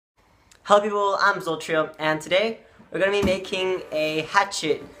Hello people, I'm Zoltria, and today we're going to be making a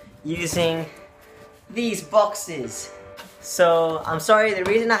hatchet using these boxes. So, I'm sorry, the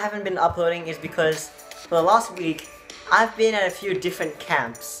reason I haven't been uploading is because for the last week, I've been at a few different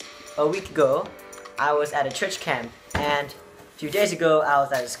camps. A week ago, I was at a church camp, and a few days ago, I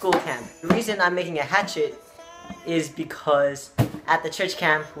was at a school camp. The reason I'm making a hatchet is because at the church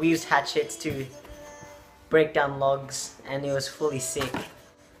camp, we used hatchets to break down logs, and it was fully sick.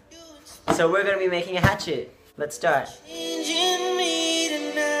 So we're going to be making a hatchet. Let's start.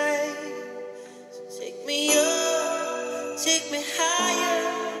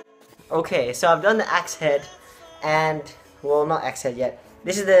 Okay, so I've done the axe head, and, well, not axe head yet.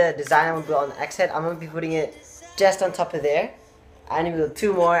 This is the design I'm going to put on the axe head. I'm going to be putting it just on top of there. I need to build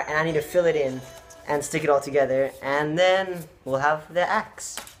two more, and I need to fill it in and stick it all together, and then we'll have the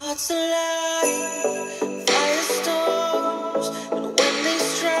axe.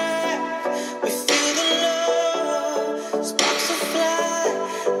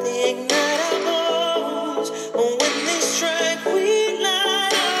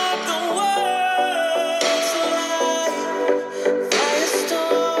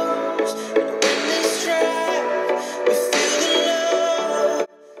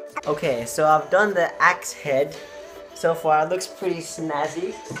 Okay, so I've done the axe head so far. It looks pretty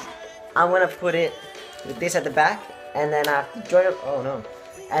snazzy. I'm gonna put it with this at the back, and then I have to join it. Oh no!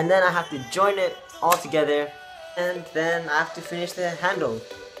 And then I have to join it all together, and then I have to finish the handle.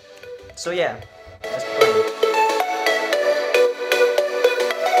 So yeah, let's play.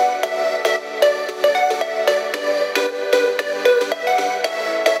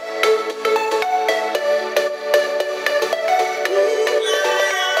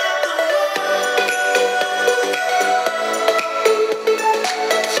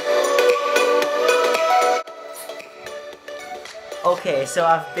 Okay, so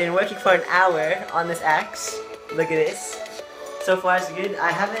I've been working for an hour on this axe. Look at this. So far it's good.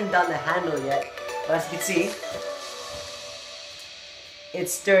 I haven't done the handle yet, but as you can see,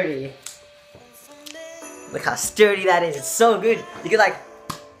 it's sturdy. Look how sturdy that is. It's so good. You could like...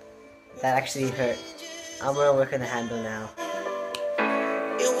 That actually hurt. I'm gonna work on the handle now.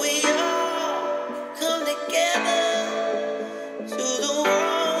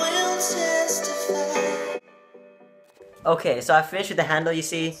 Okay, so I finished with the handle. You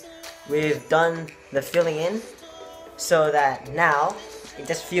see, we've done the filling in so that now it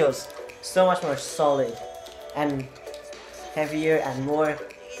just feels so much more solid and heavier and more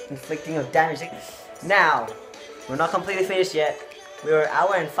inflicting of damage. Now, we're not completely finished yet. We're an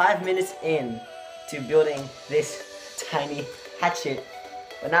hour and 5 minutes in to building this tiny hatchet.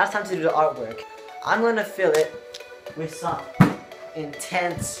 But now it's time to do the artwork. I'm gonna fill it with some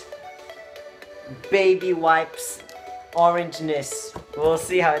intense baby wipes orangeness. We'll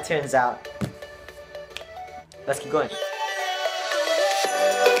see how it turns out. Let's keep going.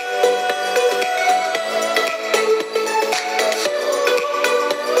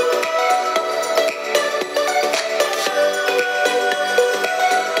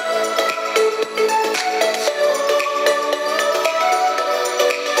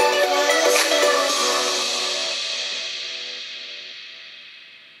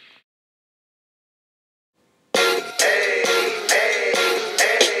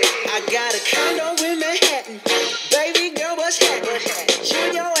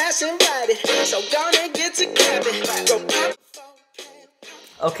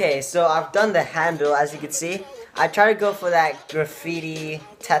 Okay, so I've done the handle, as you can see. I try to go for that graffiti,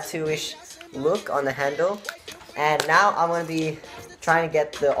 tattoo-ish look on the handle. And now I'm going to be trying to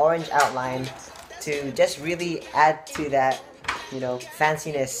get the orange outline to just really add to that, you know,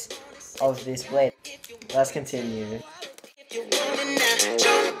 fanciness of this blade. Let's continue.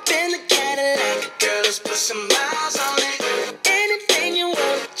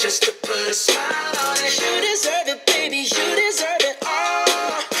 Just to put a smile on it. You deserve it, baby. You deserve it all.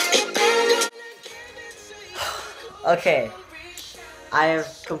 Okay, I have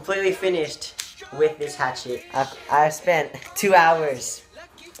completely finished with this hatchet. I've spent 2 hours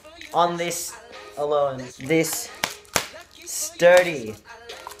on this alone. This sturdy,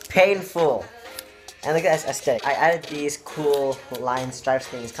 painful, and look at this aesthetic. I added these cool line stripes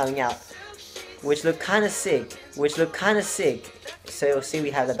things coming out, which look kind of sick. So you'll see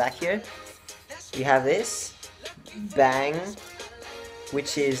we have the back here. We have this bang,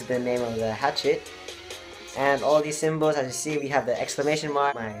 which is the name of the hatchet, and all these symbols. As you see, we have the exclamation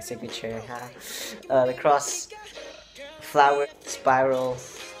mark, my signature, the cross, flower, spiral.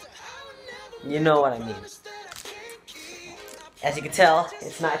 You know what I mean. As you can tell,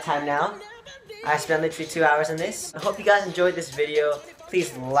 it's nighttime now. I spent literally 2 hours on this. I hope you guys enjoyed this video.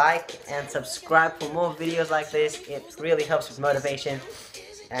 Please like and subscribe for more videos like this. It really helps with motivation.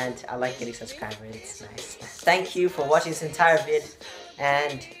 And I like getting subscribers, it's nice. Thank you for watching this entire vid.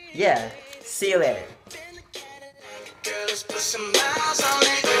 And yeah, see you later. Girl, let's put some miles on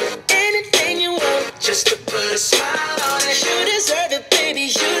it. Anything you want, just to put a smile on it. You deserve it, baby,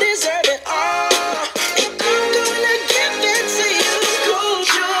 you deserve it all. And I'm gonna give it to you. Gold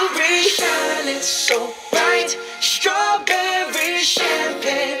jewelry, shining so bright. Strawberry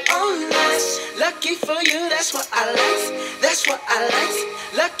champagne on us. Lucky for you, that's what I like. That's what I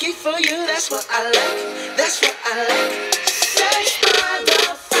like. Lucky for you, that's what I like. That's what